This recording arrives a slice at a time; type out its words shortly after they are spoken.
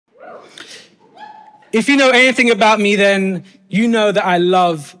If you know anything about me, then you know that I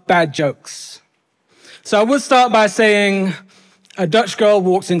love bad jokes. So I would start by saying, a Dutch girl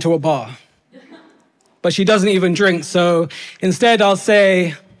walks into a bar, but she doesn't even drink. So instead I'll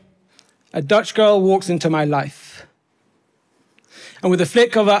say, a Dutch girl walks into my life. And with a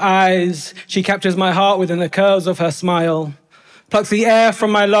flick of her eyes, she captures my heart within the curves of her smile, plucks the air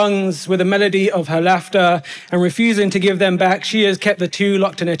from my lungs with the melody of her laughter, and refusing to give them back, she has kept the two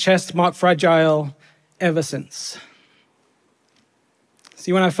locked in her chest, marked fragile, ever since.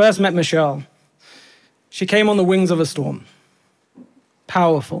 See, when I first met Michelle, she came on the wings of a storm,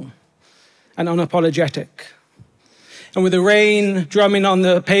 powerful and unapologetic. And with the rain drumming on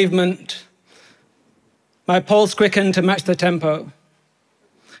the pavement, my pulse quickened to match the tempo.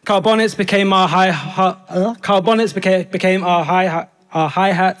 Carbonics became our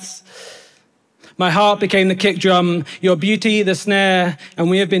hi-hats. My heart became the kick drum, your beauty, the snare, and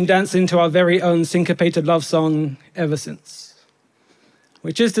we have been dancing to our very own syncopated love song ever since.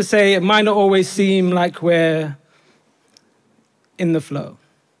 Which is to say, it might not always seem like we're in the flow.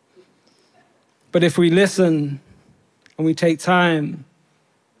 But if we listen and we take time,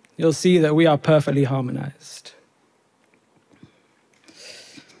 you'll see that we are perfectly harmonized.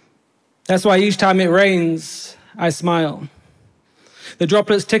 That's why each time it rains, I smile. The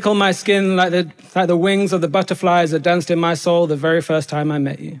droplets tickle my skin like the wings of the butterflies that danced in my soul the very first time I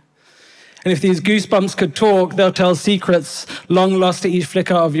met you. And if these goosebumps could talk, they'll tell secrets long lost to each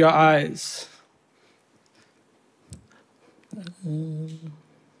flicker of your eyes.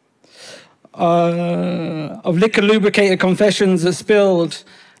 Of liquor-lubricated confessions that spilled,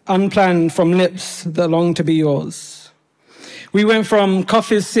 unplanned from lips that long to be yours. We went from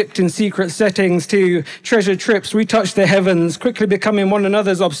coffees sipped in secret settings to treasured trips. We touched the heavens, quickly becoming one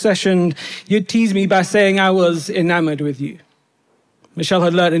another's obsession. You'd tease me by saying I was enamored with you. Michelle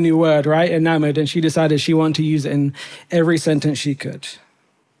had learned a new word, right? Enamored, and she decided she wanted to use it in every sentence she could.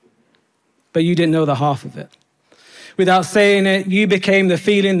 But you didn't know the half of it. Without saying it, you became the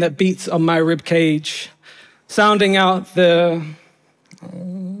feeling that beats on my ribcage, sounding out the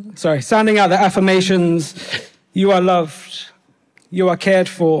affirmations. You are loved. You are cared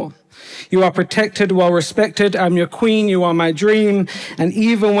for. You are protected, well respected. I'm your queen. You are my dream. And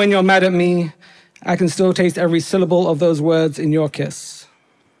even when you're mad at me, I can still taste every syllable of those words in your kiss.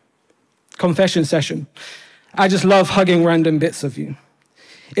 Confession session. I just love hugging random bits of you.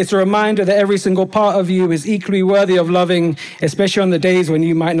 It's a reminder that every single part of you is equally worthy of loving, especially on the days when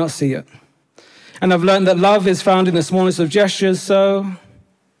you might not see it. And I've learned that love is found in the smallest of gestures, so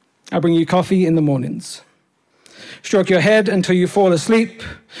I bring you coffee in the mornings. Stroke your head until you fall asleep,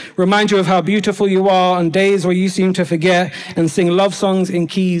 remind you of how beautiful you are on days where you seem to forget, and sing love songs in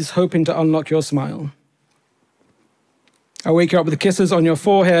keys, hoping to unlock your smile. I wake you up with kisses on your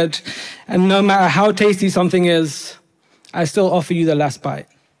forehead, and no matter how tasty something is, I still offer you the last bite.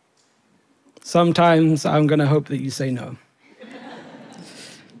 Sometimes I'm going to hope that you say no.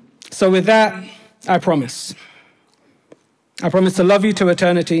 So with that, I promise. I promise to love you to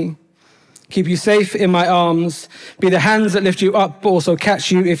eternity, keep you safe in my arms, be the hands that lift you up, but also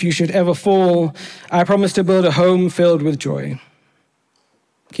catch you if you should ever fall. I promise to build a home filled with joy.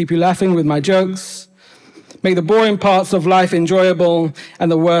 Keep you laughing with my jokes, make the boring parts of life enjoyable and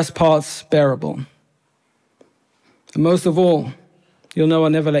the worst parts bearable. And most of all, you'll know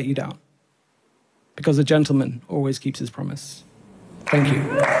I'll never let you down, because a gentleman always keeps his promise. Thank you.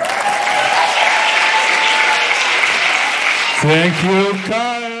 Thank you,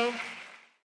 Kyle.